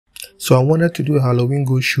So I wanted to do a Halloween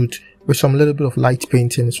ghost shoot with some little bit of light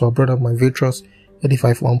painting, so I brought up my Vitros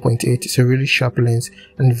 85 1.8. It's a really sharp lens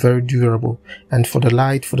and very durable. And for the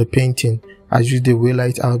light, for the painting, I used the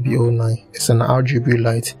Weeylite RB9. It's an RGB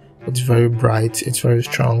light. It's very bright, it's very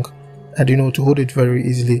strong, and to hold it very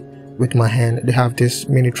easily with my hand, they have this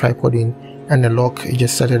mini tripod in and a lock. You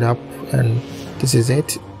just set it up and this is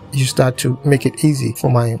it. You start to make it easy for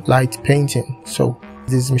my light painting. So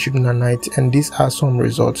this is me shooting at night, and these are some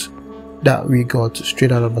results that we got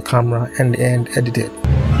straight out of the camera and edited.